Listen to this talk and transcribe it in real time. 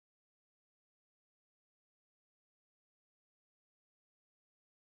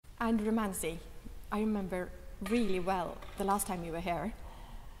Andrew Manze, I remember really well the last time you were here,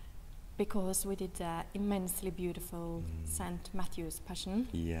 because we did an immensely beautiful St. Matthew's Passion.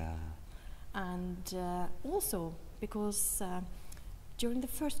 Yeah. And also because during the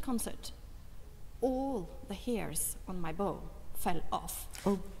first concert, all the hairs on my bow fell off.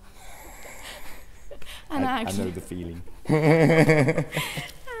 Oh. And I know the feeling.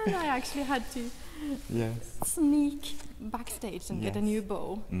 And I actually had to sneak backstage and get a new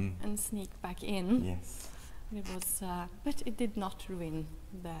bow and sneak back in. Yes. It was, but it did not ruin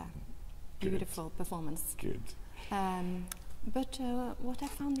the beautiful performance. Good. But what I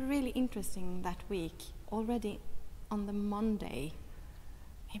found really interesting that week, already on the Monday,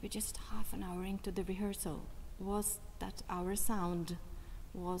 maybe just half an hour into the rehearsal, was that our sound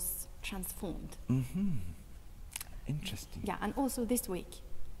was transformed. Mm-hmm. Interesting. Yeah, and also this week,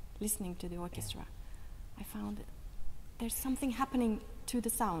 listening to the orchestra, I found there's something happening to the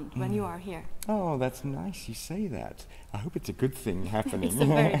sound when you are here. Oh, that's nice you say that. I hope it's a good thing happening. It's a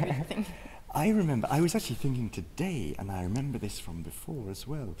very good thing. I remember, I was actually thinking today, and I remember this from before as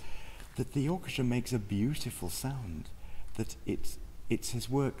well, that the orchestra makes a beautiful sound, that it has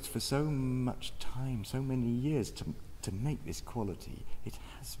worked for so much time, so many years to make this quality. It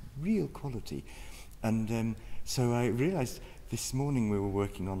has real quality. And so I realized this morning we were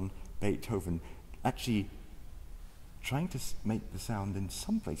working on Beethoven, actually trying to make the sound in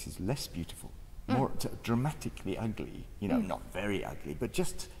some places less beautiful, more dramatically ugly, you know, not very ugly, but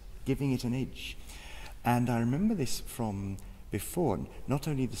just giving it an edge. And I remember this from before, not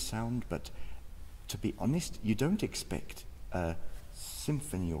only the sound, but to be honest, you don't expect a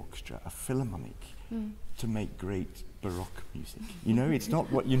symphony orchestra, a Philharmonic, to make great Baroque music. You know, it's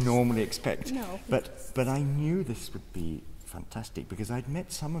not what you normally expect. No. But I knew this would be fantastic because I'd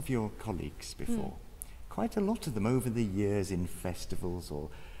met some of your colleagues before, quite a lot of them over the years in festivals or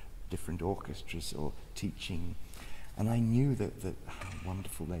different orchestras or teaching, and I knew that how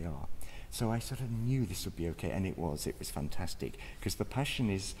wonderful they are. So I sort of knew this would be okay, and it was fantastic, because the Passion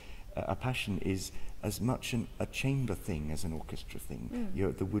is a Passion is as much a chamber thing as an orchestra thing.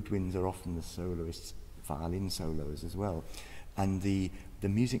 The woodwinds are often the soloists, violin solos as well, and the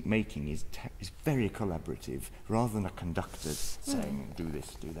music making is very collaborative, rather than a conductor saying do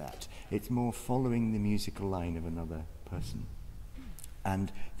this, do that. It's more following the musical line of another person.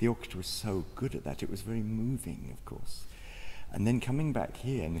 And the orchestra was so good at that. It was very moving, of course. And then coming back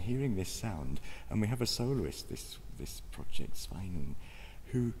here and hearing this sound, and we have a soloist, this project, Sveinung,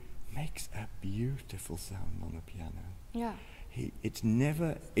 who makes a beautiful sound on the piano. Yeah.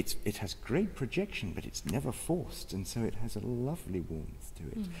 It has great projection, but it's never forced, and so it has a lovely warmth to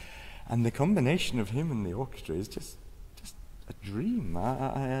it. And the combination of him and the orchestra is just a dream.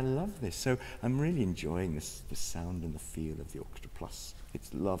 I love this. So I'm really enjoying the sound and the feel of the orchestra. Plus,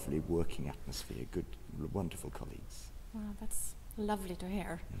 it's lovely working atmosphere, good, wonderful colleagues. Well, that's lovely to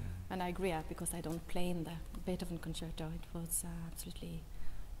hear. And I agree, because I don't play in the Beethoven concerto. It was absolutely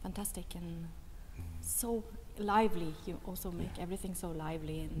fantastic and so lively. You also make everything so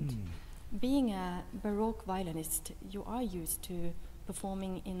lively. And being a Baroque violinist, you are used to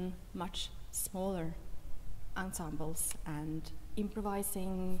performing in much smaller ensembles and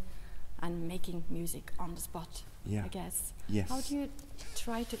improvising and making music on the spot, I guess. Yes. How do you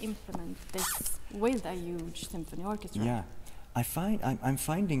try to implement this with a huge symphony orchestra? Yeah, I'm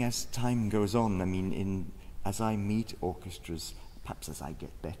finding as time goes on, I mean, as I meet orchestras, perhaps as I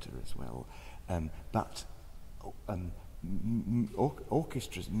get better as well,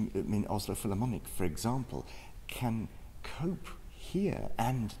 orchestras, Oslo Philharmonic, for example, can cope here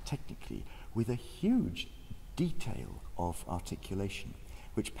and technically with a huge detail of articulation,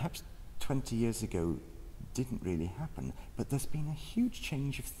 which perhaps 20 years ago didn't really happen, but there's been a huge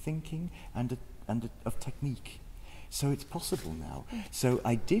change of thinking and of technique. So it's possible now. So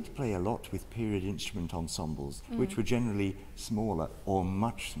I did play a lot with period instrument ensembles, which were generally smaller or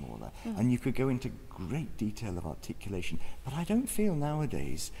much smaller, and you could go into great detail of articulation. But I don't feel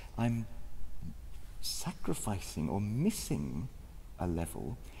nowadays I'm sacrificing or missing a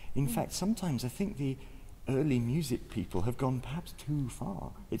level. In fact, sometimes I think the early music people have gone perhaps too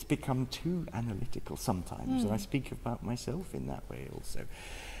far. It's become too analytical sometimes, and I speak about myself in that way also.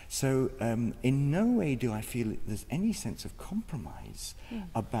 So in no way do I feel there's any sense of compromise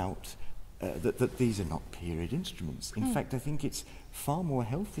about that these are not period instruments. In fact, I think it's far more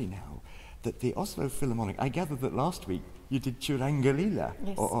healthy now that the Oslo Philharmonic, I gathered that last week you did Churangalila,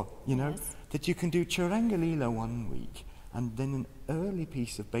 or you know, that you can do Churangalila one week and then an early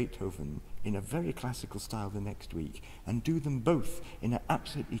piece of Beethoven in a very classical style the next week, and do them both in an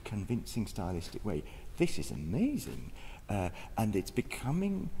absolutely convincing stylistic way. This is amazing, and it's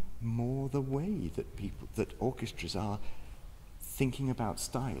becoming more the way that orchestras are thinking about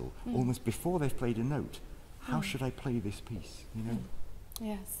style, almost before they've played a note. How should I play this piece, you know?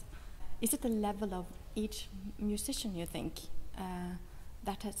 Yes. Is it the level of each musician, you think,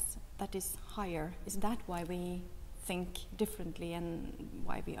 that is higher? Is that why we think differently and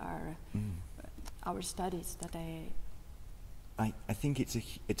why we are our studies that I think it's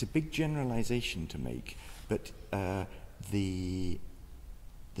a big generalization to make, but the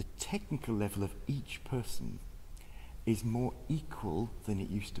technical level of each person is more equal than it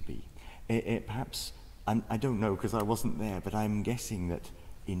used to be. Perhaps, I don't know because I wasn't there, but I'm guessing that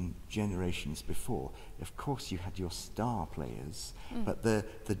in generations before, of course you had your star players, but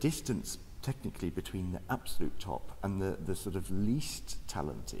the distance technically between the absolute top and the sort of least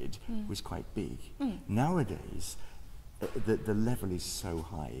talented was quite big. Nowadays, the level is so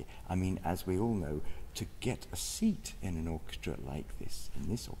high. I mean, as we all know, to get a seat in an orchestra like this, in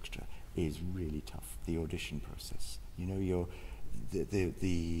this orchestra, is really tough. The audition process, you know,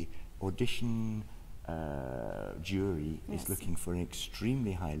 the audition jury is looking for an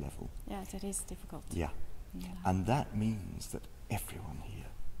extremely high level. Yes, it is difficult. Yeah, and that means that everyone here,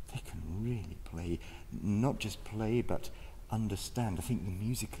 they can really play, not just play, but understand. I think the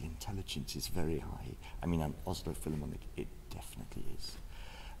musical intelligence is very high. I mean, Oslo Philharmonic, it definitely is.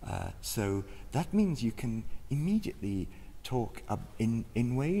 So that means you can immediately talk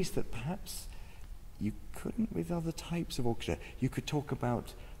in ways that perhaps you couldn't with other types of orchestra. You could talk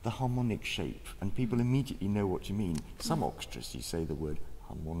about the harmonic shape, and people immediately know what you mean. Some orchestras, you say the word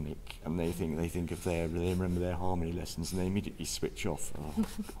harmonic, and they remember their harmony lessons, and they immediately switch off. Oh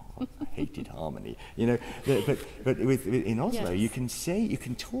God, I hated harmony. You know, but in Oslo, you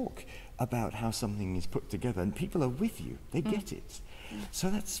can talk about how something is put together, and people are with you. They get it. So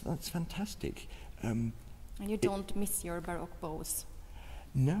that's fantastic. And you don't miss your Baroque bows.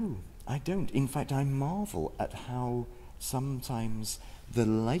 No, I don't. In fact, I marvel at how sometimes the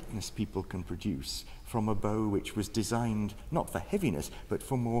lightness people can produce from a bow which was designed not for heaviness, but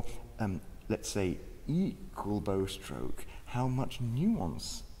for more, let's say, equal bow stroke, how much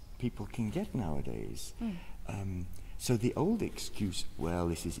nuance people can get nowadays. So the old excuse, well,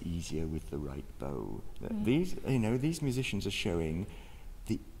 this is easier with the right bow. These musicians are showing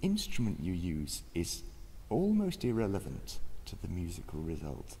the instrument you use is almost irrelevant to the musical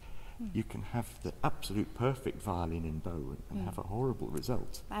result. You can have the absolute perfect violin and bow and have a horrible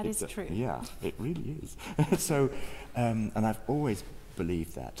result. That is true. Yeah, it really is. So, and I've always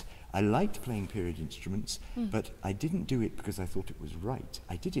believed that. I liked playing period instruments, but I didn't do it because I thought it was right.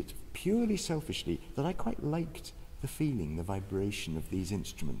 I did it purely selfishly, that I quite liked the feeling, the vibration of these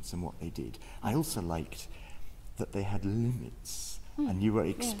instruments and what they did. I also liked that they had limits, and you were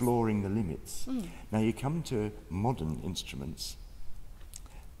exploring the limits. Now you come to modern instruments,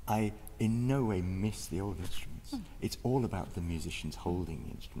 I in no way miss the old instruments. It's all about the musicians holding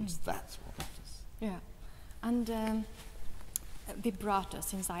the instruments. That's what matters. Yeah, and vibrato,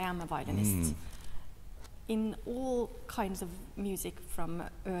 since I am a violinist, in all kinds of music, from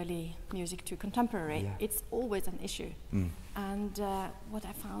early music to contemporary, it's always an issue. And what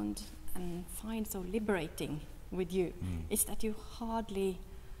I found and find so liberating with you is that you hardly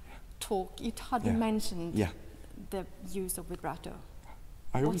talk, you hardly mention the use of vibrato.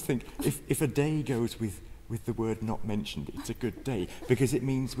 I always think if a day goes with the word not mentioned, it's a good day, because it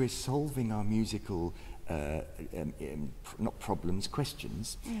means we're solving our musical not problems,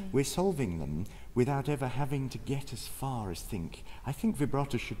 questions. We're solving them without ever having to get as far as think. I think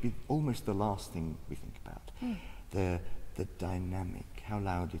vibrato should be almost the last thing we think about. The dynamic, how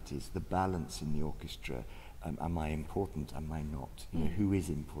loud it is, the balance in the orchestra. Am I important? Am I not? You know, who is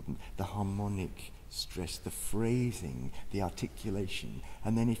important? The harmonic stress, the phrasing, the articulation,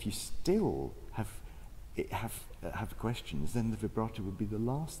 and then if you still have questions, then the vibrato would be the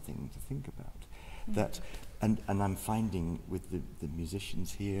last thing to think about. That, and I'm finding with the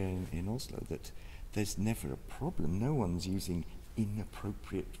musicians here in Oslo that there's never a problem. No one's using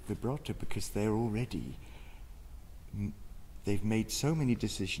inappropriate vibrato because they're already. They've made so many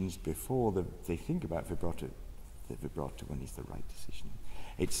decisions before they think about vibrato. The vibrato one is the right decision.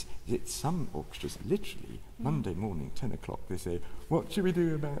 It's some orchestras, literally, Monday morning, 10 o'clock, they say, what should we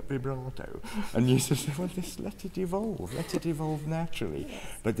do about vibrato? And you say, well, just let it evolve naturally.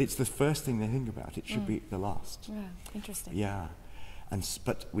 But it's the first thing they think about. It should be the last. Yeah, interesting. Yeah.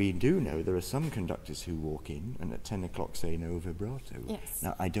 But we do know there are some conductors who walk in and at 10 o'clock say no vibrato. Yes.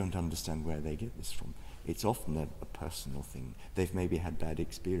 Now, I don't understand where they get this from. It's often a personal thing. They've maybe had bad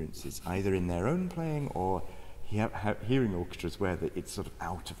experiences, either in their own playing or hearing orchestras where it's sort of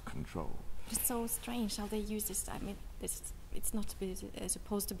out of control. It's so strange how they use this. I mean, this it's not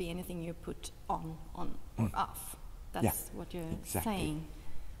supposed to be anything you put on or off. That's what you're saying.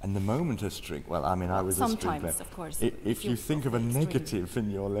 And the moment a string, well, I mean, I was a string player. Sometimes, of course. If you think of a negative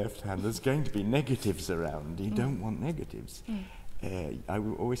in your left hand, there's going to be negatives around. You don't want negatives. I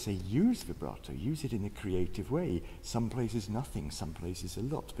will always say, use vibrato, use it in a creative way. Some places nothing, some places a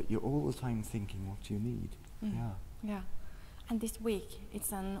lot, but you're all the time thinking what you need. Yeah. And this week,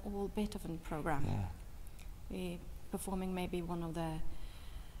 it's an all Beethoven program. We're performing maybe one of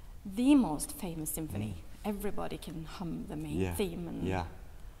the most famous symphony. Everybody can hum the main theme. And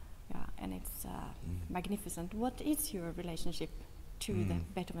and it's magnificent. What is your relationship to the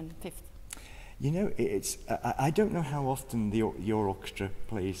Beethoven Fifth? You know, it's I don't know how often your orchestra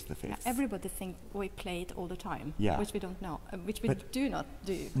plays the Fifth. Everybody thinks we play it all the time, Yeah. which we don't know, which we do not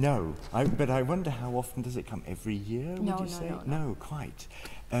do. No, but I wonder how often does it come? Every year, would you say? No, quite.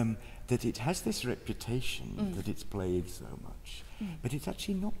 That it has this reputation that it's played so much, but it's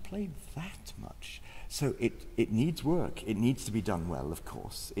actually not played that much. So it needs work. It needs to be done well, of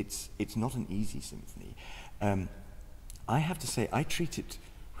course. It's not an easy symphony. I have to say, I treat it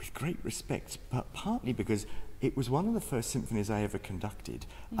with great respect, but partly because it was one of the first symphonies I ever conducted,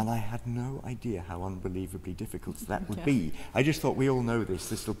 and I had no idea how unbelievably difficult that would be. I just thought, we all know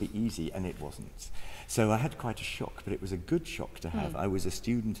this will be easy, and it wasn't. So I had quite a shock, but it was a good shock to have. I was a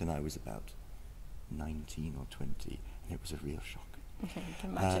student, and I was about 19 or 20, and it was a real shock. Okay, you can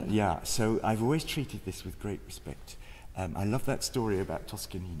imagine. So I've always treated this with great respect. I love that story about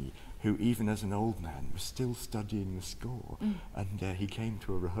Toscanini, who even as an old man was still studying the score, and he came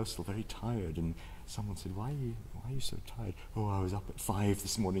to a rehearsal very tired, and someone said, why are you so tired? Oh, I was up at 5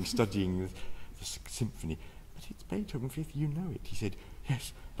 this morning studying the symphony. But it's Beethoven Fifth, you know it. He said,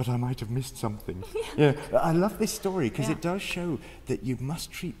 yes, but I might have missed something. I love this story because it does show that you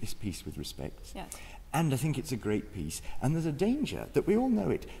must treat this piece with respect. Yes. And I think it's a great piece. And there's a danger that we all know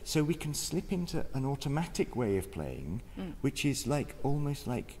it, so we can slip into an automatic way of playing, which is like almost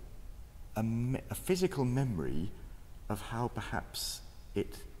like a physical memory of how perhaps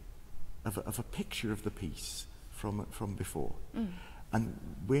of a picture of the piece from before. And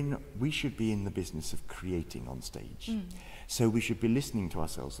we should be in the business of creating on stage. So we should be listening to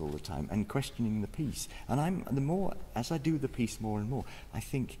ourselves all the time and questioning the piece. And as I do the piece more and more, I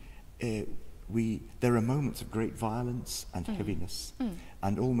think there are moments of great violence and heaviness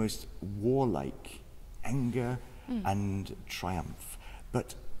and almost warlike anger and triumph.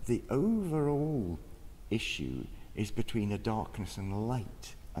 But the overall issue is between a darkness and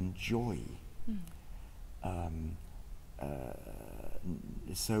light and joy.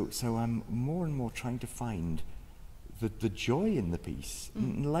 So I'm more and more trying to find the joy in the piece.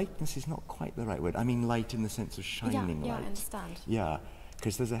 Lightness is not quite the right word. I mean light in the sense of shining light. Yeah, I understand. Yeah,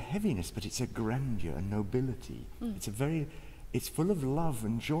 because there's a heaviness, but it's a grandeur, a nobility. It's full of love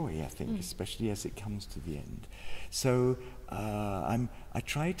and joy, I think, especially as it comes to the end. So I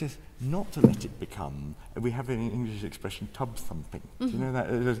try to not to let it become, we have an English expression, tub thumping. Do you know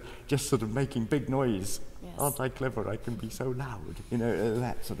that? Just sort of making big noise. Yes. Aren't I clever? I can be so loud. You know,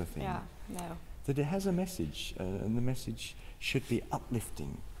 that sort of thing. Yeah, no. That it has a message, and the message should be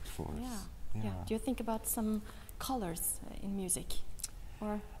uplifting for us. Yeah. Do you think about some colors in music?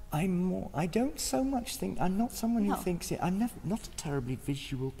 Or I don't so much think, I'm not someone who thinks it, I'm not a terribly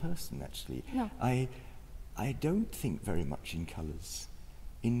visual person, actually. No. I don't think very much in colours.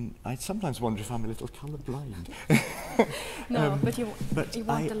 I sometimes wonder if I'm a little colour blind. No, but you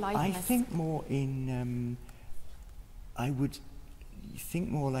want the lightness. I think more in, I would think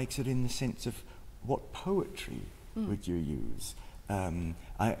more like sort of in the sense of what poetry would you use?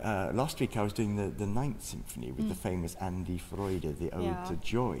 Last week I was doing the Ninth Symphony with the famous Andy Freude, the Ode to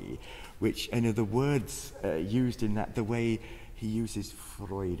Joy, which, the words used in that, the way he uses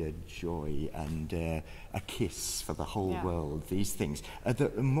Freude, joy, and a kiss for the whole world, these things. The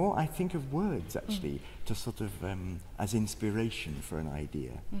more I think of words, actually, to sort of, as inspiration for an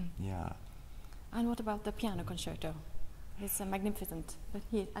idea. Yeah. And what about the piano concerto? It's magnificent, but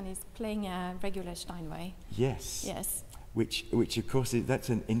he's playing a regular Steinway. Yes. Yes. Which of course, that's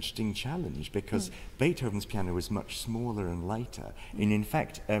an interesting challenge because Beethoven's piano was much smaller and lighter. And in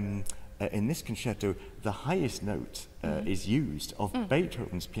fact, in this concerto, the highest note is used of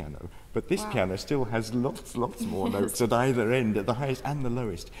Beethoven's piano, but this piano still has lots more notes at either end, at the highest and the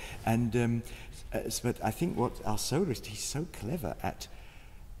lowest. And but I think what our soloist, he's so clever at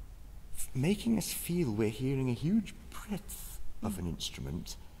making us feel we're hearing a huge breadth of an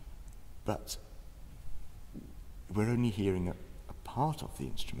instrument, but we're only hearing a part of the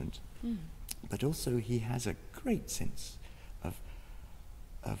instrument, but also he has a great sense of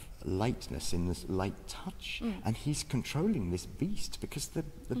lightness in this light touch, and he's controlling this beast, because the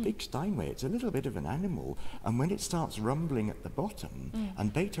big Steinway, it's a little bit of an animal, and when it starts rumbling at the bottom,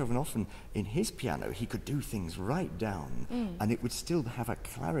 and Beethoven often in his piano he could do things right down and it would still have a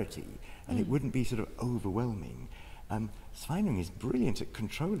clarity and it wouldn't be sort of overwhelming. Sveinung is brilliant at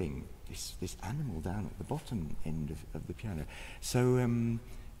controlling this animal down at the bottom end of the piano. So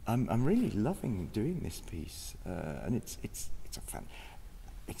I'm really loving doing this piece, and it's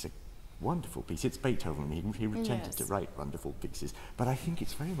a wonderful piece. It's Beethoven. He tended to write wonderful pieces, but I think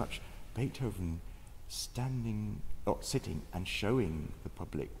it's very much Beethoven sitting and showing the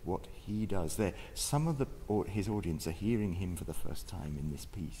public what he does. Some of his audience are hearing him for the first time in this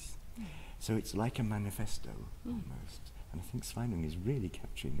piece, so it's like a manifesto almost. And I think Sveinung is really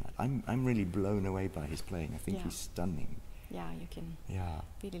capturing that. I'm really blown away by his playing. I think he's stunning. Yeah, you can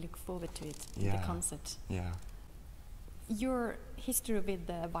really look forward to it in the concert. Yeah. Your history with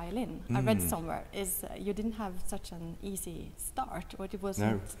the violin, I read somewhere, is you didn't have such an easy start, or it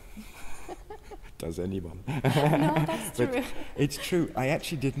wasn't. No. Does anyone? No, that's true. But it's true. I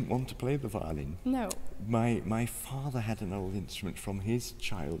actually didn't want to play the violin. No. My father had an old instrument from his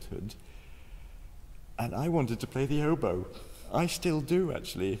childhood, and I wanted to play the oboe. I still do,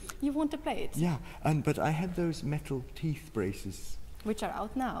 actually. You want to play it? Yeah, but I had those metal teeth braces. Which are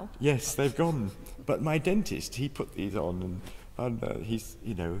out now? Yes, they've gone. But my dentist, he put these on, and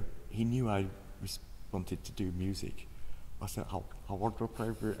he knew I wanted to do music. I said, I want to play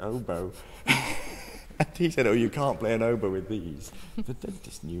the oboe. And he said, oh, you can't play an oboe with these. The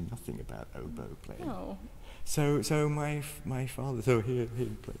dentist knew nothing about oboe playing. Oh. So my father,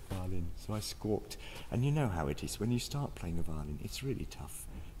 he'd play violin, so I squawked. And you know how it is, when you start playing a violin, it's really tough.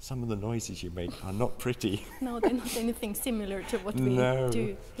 Some of the noises you make are not pretty. No, they're not anything similar to what we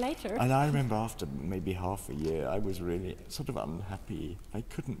do later. And I remember after maybe half a year, I was really sort of unhappy. I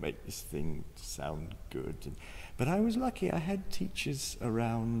couldn't make this thing sound good. But I was lucky. I had teachers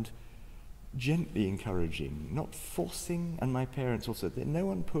around, gently encouraging, not forcing, and my parents also. No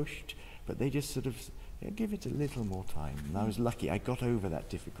one pushed, but they just sort of give it a little more time. And I was lucky. I got over that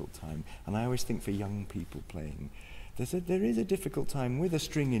difficult time. And I always think for young people playing, there is a difficult time with a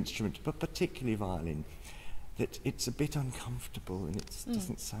string instrument, but particularly violin, that it's a bit uncomfortable and it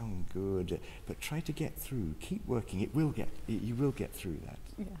doesn't sound good. But try to get through. Keep working. You will get through that.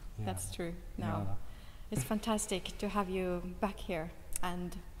 Yeah, that's true. It's fantastic to have you back here,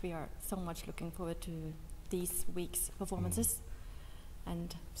 and we are so much looking forward to these week's performances.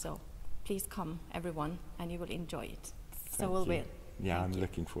 And so, please come, everyone, and you will enjoy it. So will we. Yeah, I'm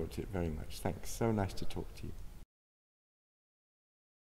looking forward to it very much. Thanks. So nice to talk to you.